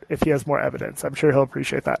him out if he has more evidence. I'm sure he'll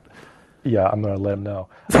appreciate that. Yeah, I'm going to let him know.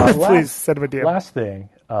 Please send him a DM. Last thing,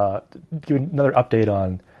 give another update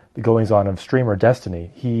on the goings-on of Streamer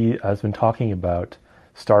Destiny. He has been talking about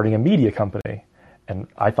starting a media company, and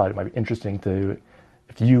I thought it might be interesting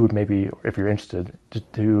if you're interested,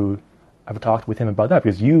 to have talked with him about that,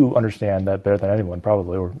 because you understand that better than anyone,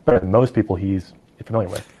 probably, or better than most people he's familiar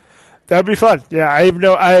with. That'd be fun. Yeah,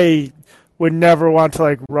 I would never want to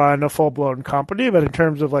like run a full-blown company, but in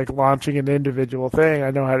terms of like launching an individual thing,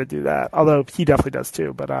 I know how to do that. Although he definitely does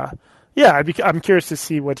too. But I'm curious to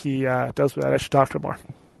see what he does with that. I should talk to him more.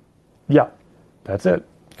 Yeah, that's it.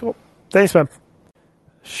 Cool. Thanks, man.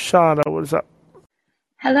 Shauna, what is up?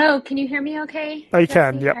 Hello, can you hear me okay? I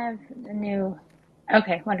can, yep. I have a new...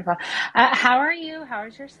 Okay, wonderful. How are you? How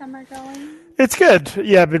is your summer going? It's good.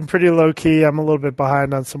 Yeah, I've been pretty low-key. I'm a little bit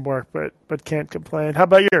behind on some work, but can't complain. How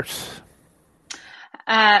about yours?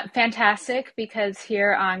 Fantastic, because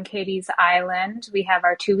here on Katie's Island, we have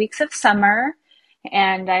our 2 weeks of summer,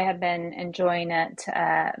 and I have been enjoying it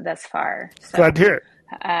thus far. So, glad to hear it.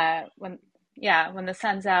 When the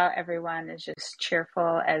sun's out, everyone is just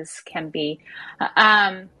cheerful as can be. But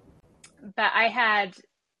I had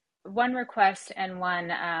one request and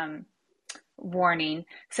one warning.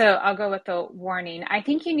 So I'll go with the warning. I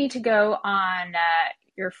think you need to go on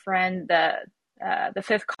your friend, the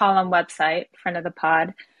Fifth Column website, friend of the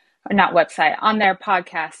pod, not website, on their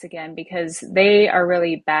podcast again, because they are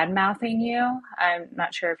really bad mouthing you. I'm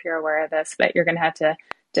not sure if you're aware of this, but you're going to have to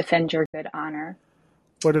defend your good honor.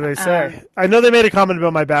 What do they say? I know they made a comment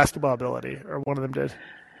about my basketball ability, or one of them did.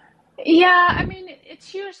 Yeah, I mean,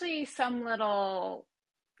 it's usually some little,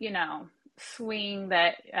 swing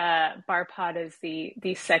that BarPod is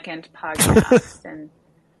the second podcast and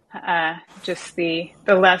just the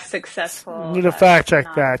less successful. You need to fact check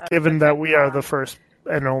that, given that we are the first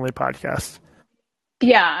and only podcast.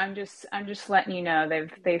 Yeah, I'm just letting you know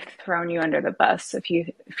they've thrown you under the bus a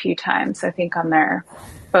few times. I think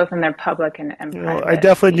both on their public and private. I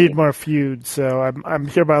definitely need more feuds, so I'm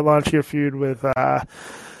hereby launching a feud with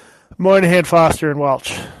Moynihan, Foster, and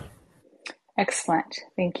Welch. Excellent,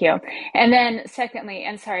 thank you. And then secondly,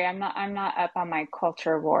 and sorry, I'm not up on my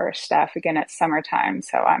culture war stuff again. It's summertime,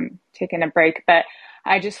 so I'm taking a break, but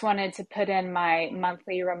I just wanted to put in my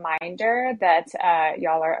monthly reminder that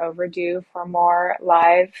y'all are overdue for more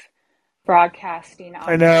live broadcasting.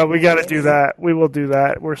 I know, we got to do that. We will do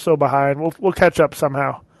that. We're so behind. We'll catch up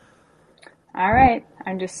somehow. All right.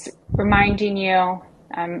 I'm just reminding you.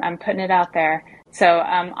 I'm putting it out there. So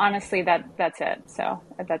honestly, that's it. So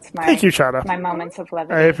that's my thank you, Shana. My moments of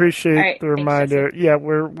levity. I appreciate the reminder. Thanks, yeah,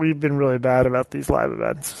 we've been really bad about these live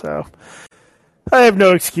events, so I have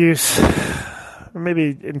no excuse.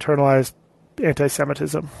 Maybe internalized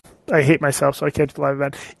anti-Semitism. I hate myself, so I can't do live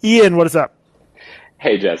event. Ian, what is up?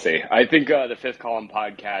 Hey, Jesse. I think the Fifth Column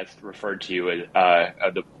podcast referred to you as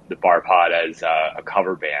the BarPod as a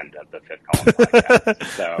cover band of the Fifth Column podcast.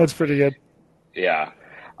 So that's pretty good. Yeah.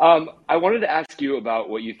 I wanted to ask you about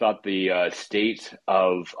what you thought the state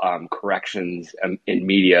of corrections in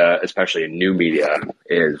media, especially in new media,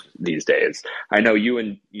 is these days. I know you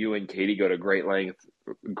and Katie go to great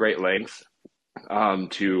lengths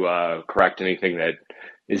to correct anything that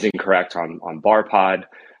is incorrect on BarPod.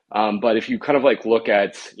 But if you kind of like look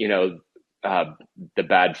at, the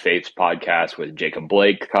Bad Faiths podcast with Jacob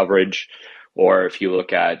Blake coverage, or if you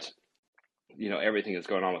look at, everything that's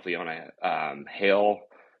going on with Leona Hale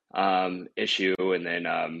issue. And then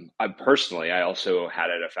I also had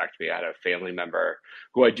it affect me. I had a family member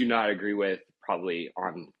who I do not agree with probably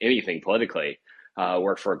on anything politically,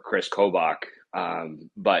 worked for Chris Kobach,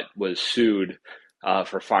 but was sued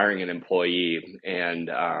for firing an employee. And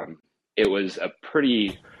it was a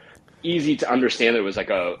pretty easy to understand that it was like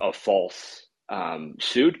a false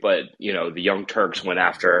suit, but, the Young Turks went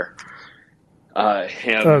after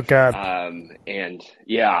him. Oh God. And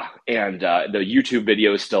the YouTube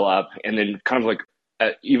video is still up. And then kind of like,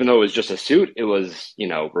 even though it was just a suit, it was,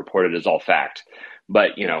 reported as all fact.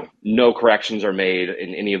 But, no corrections are made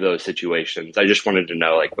in any of those situations. I just wanted to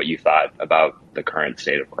know like what you thought about the current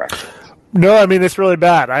state of corrections. No, I mean, it's really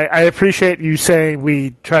bad. I appreciate you saying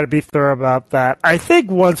we try to be thorough about that. I think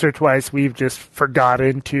once or twice we've just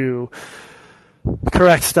forgotten to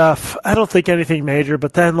correct stuff. I don't think anything major,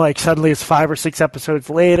 but then like suddenly it's 5 or 6 episodes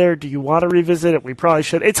later. Do you want to revisit it? We probably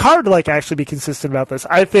should. It's hard to like actually be consistent about this.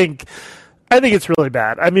 I think it's really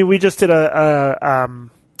bad. I mean, we just did a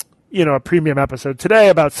premium episode today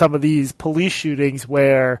about some of these police shootings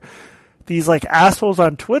where these like assholes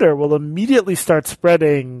on Twitter will immediately start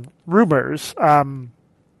spreading rumors,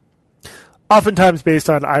 oftentimes based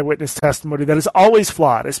on eyewitness testimony that is always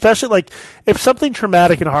flawed, especially like if something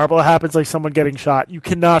traumatic and horrible happens, like someone getting shot, you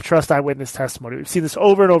cannot trust eyewitness testimony. We've seen this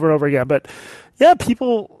over and over and over again. But yeah,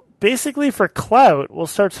 people basically for clout will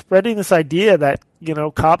start spreading this idea that,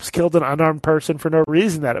 cops killed an unarmed person for no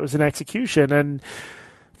reason, that it was an execution. And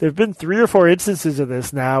there have been 3 or 4 instances of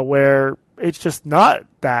this now where it's just not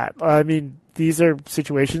that. I mean, these are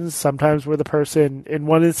situations sometimes where the person, in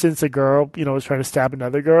one instance, a girl, was trying to stab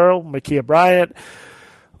another girl, Ma'Khia Bryant.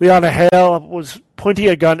 Leona Hale was pointing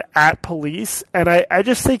a gun at police. And I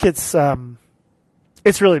just think it's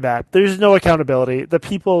really bad. There's no accountability. The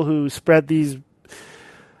people who spread these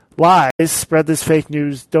lies, spread this fake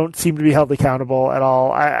news, don't seem to be held accountable at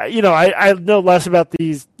all. I know less about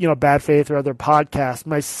these, Bad Faith or other podcasts.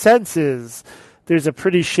 My sense is there's a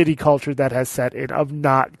pretty shitty culture that has set in of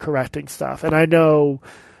not correcting stuff. And I know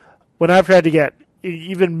when I've tried to get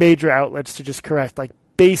even major outlets to just correct like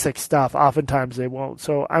basic stuff, oftentimes they won't.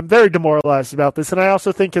 So I'm very demoralized about this. And I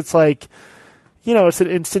also think it's like, it's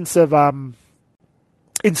an instance of,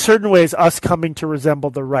 in certain ways, us coming to resemble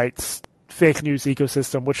the right's fake news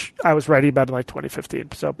ecosystem, which I was writing about in like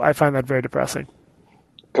 2015. So I find that very depressing.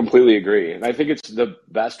 Completely agree. And I think it's the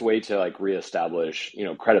best way to like reestablish,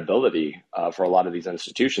 credibility for a lot of these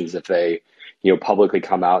institutions if they, publicly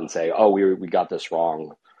come out and say, oh, we got this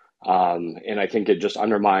wrong. And I think it just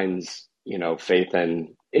undermines, faith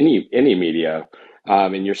in any media.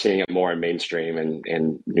 And you're seeing it more in mainstream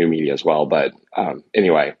and new media as well. But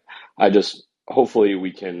anyway, hopefully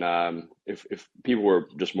we can, if people were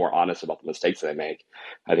just more honest about the mistakes they make,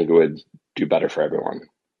 I think it would do better for everyone.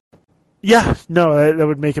 Yeah, no, that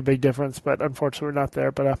would make a big difference, but unfortunately we're not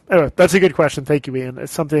there. But anyway, that's a good question. Thank you, Ian.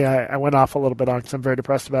 It's something I went off a little bit on because I'm very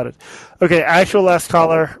depressed about it. Okay, actual last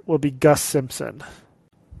caller will be Gus Simpson.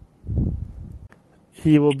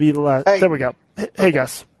 He will be the last. Hey. There we go. Hey,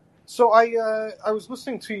 Gus. So I was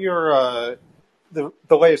listening to your the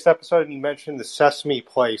latest episode, and you mentioned the Sesame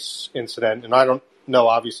Place incident, and I don't know,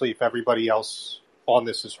 obviously, if everybody else on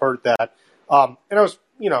this has heard that. And I was,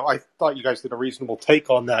 I thought you guys did a reasonable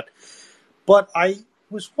take on that. But I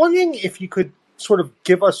was wondering if you could sort of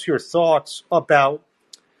give us your thoughts about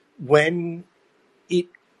when it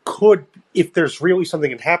could, if there's really something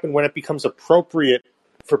that can happen, when it becomes appropriate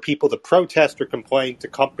for people to protest or complain to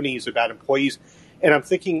companies about employees. And I'm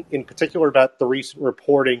thinking in particular about the recent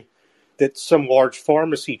reporting that some large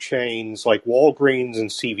pharmacy chains like Walgreens and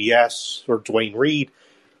CVS or Duane Reade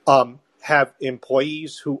have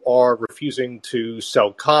employees who are refusing to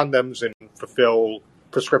sell condoms and fulfill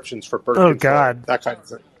prescriptions for birth control. God, that kind of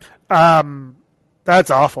thing.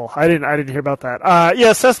 That's awful. I didn't hear about that.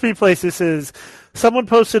 Yeah, Sesame Place. This is someone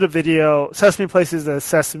posted a video. Sesame Place is a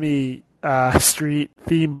Sesame Street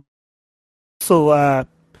theme. So,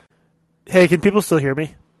 hey, can people still hear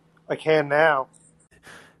me? I can now.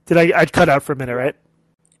 I'd cut out for a minute, right?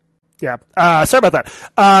 Yeah. Sorry about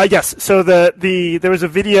that. Yes. So there was a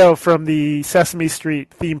video from the Sesame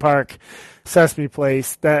Street theme park, Sesame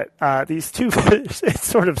Place, that these two, it's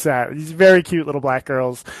sort of sad, these very cute little black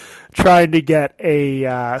girls trying to get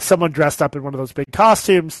someone dressed up in one of those big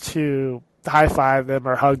costumes to high five them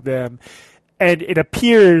or hug them. And it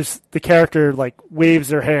appears the character waves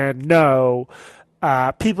their hand, no.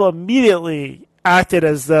 People immediately acted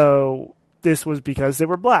as though this was because they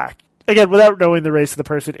were black. Again, without knowing the race of the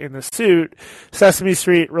person in the suit, Sesame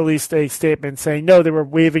Street released a statement saying, no, they were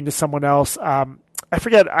waving to someone else. I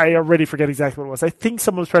already forget exactly what it was. I think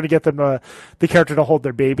someone was trying to get the character to hold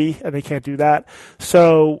their baby, and they can't do that.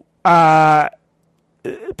 So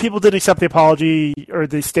people didn't accept the apology or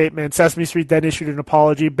the statement. Sesame Street then issued an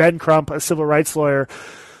apology. Ben Crump, a civil rights lawyer,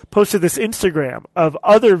 posted this Instagram of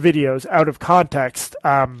other videos out of context.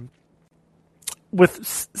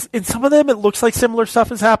 In some of them, it looks like similar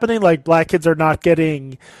stuff is happening, like black kids are not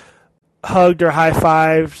getting hugged or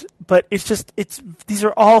high-fived, but these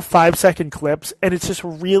are all 5-second clips, and it's just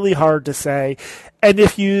really hard to say. And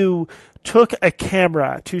if you took a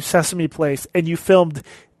camera to Sesame Place and you filmed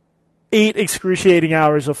 8 excruciating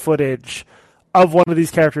hours of footage of one of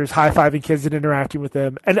these characters high-fiving kids and interacting with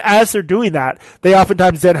them, and as they're doing that, they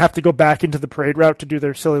oftentimes then have to go back into the parade route to do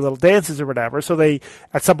their silly little dances or whatever, so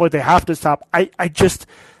at some point they have to stop. I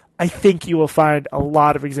think you will find a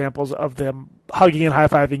lot of examples of them hugging and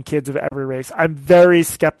high-fiving kids of every race. I'm very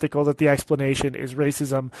skeptical that the explanation is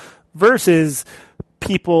racism versus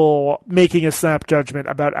people making a snap judgment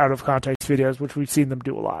about out-of-context videos, which we've seen them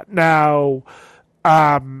do a lot. Now,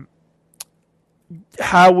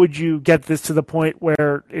 how would you get this to the point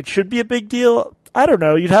where it should be a big deal? I don't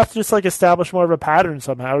know. You'd have to just establish more of a pattern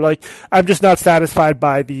somehow. I'm just not satisfied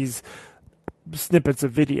by these snippets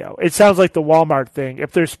of video. It sounds like the Walmart thing.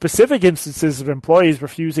 If there's specific instances of employees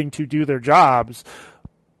refusing to do their jobs,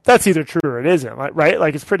 that's either true or it isn't,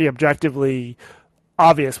 right? It's pretty objectively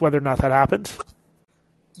obvious whether or not that happened.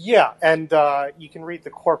 Yeah, and you can read the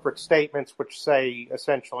corporate statements, which say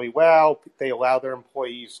essentially, well, they allow their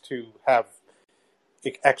employees to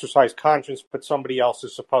exercise conscience, but somebody else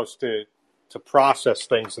is supposed to process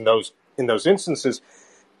things in those instances.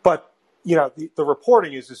 But the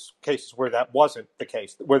reporting is cases where that wasn't the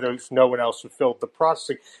case, where there's no one else who filled the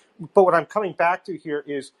processing. But what I'm coming back to here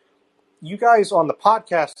is, you guys on the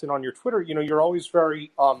podcast and on your Twitter, you're always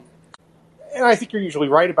very, and I think you're usually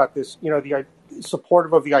right about this.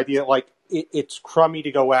 Supportive of the idea it's crummy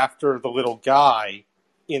to go after the little guy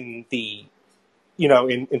in the,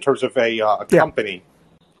 in terms of a company.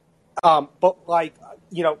 But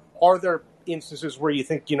are there instances where you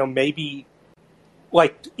think, maybe, do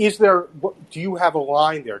you have a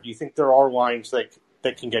line there? Do you think there are lines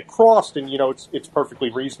that can get crossed and, it's perfectly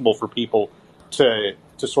reasonable for people to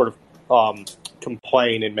sort of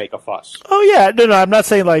complain and make a fuss? Oh, yeah. No, I'm not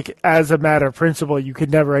saying, as a matter of principle, you could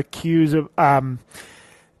never accuse of,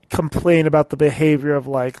 complain about the behavior of,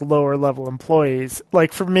 lower level employees.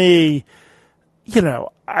 For me,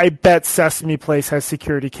 I bet Sesame Place has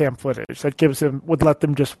security cam footage that would let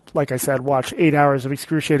them just, like I said, watch 8 hours of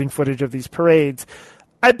excruciating footage of these parades.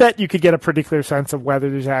 I bet you could get a pretty clear sense of whether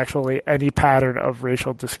there's actually any pattern of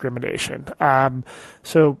racial discrimination.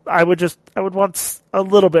 So I would want a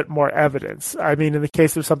little bit more evidence. I mean, in the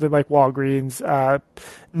case of something like Walgreens,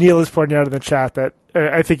 Neil is pointing out in the chat that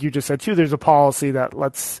I think you just said too, there's a policy that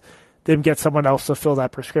lets them get someone else to fill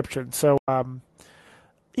that prescription. So,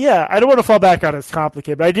 yeah, I don't want to fall back on it's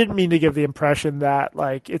complicated, but I didn't mean to give the impression that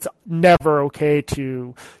like it's never okay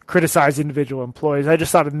to criticize individual employees. I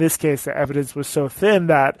just thought in this case the evidence was so thin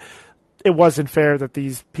that it wasn't fair that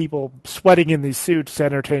these people sweating in these suits to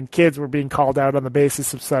entertain kids were being called out on the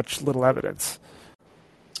basis of such little evidence.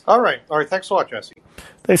 All right. Thanks a lot, Jesse.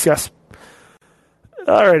 Thanks, Gus.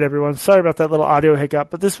 All right, everyone. Sorry about that little audio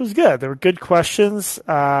hiccup, but this was good. There were good questions.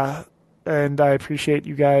 And I appreciate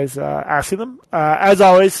you guys asking them. As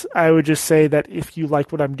always, I would just say that if you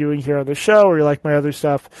like what I'm doing here on the show or you like my other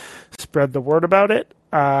stuff, spread the word about it.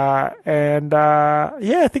 Yeah,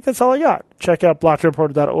 I think that's all I got. Check out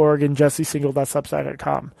blockchainreporter.org and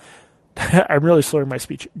jessesingle.substack.com. I'm really slurring my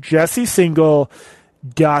speech.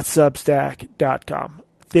 jessesingle.substack.com.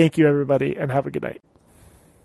 Thank you, everybody, and have a good night.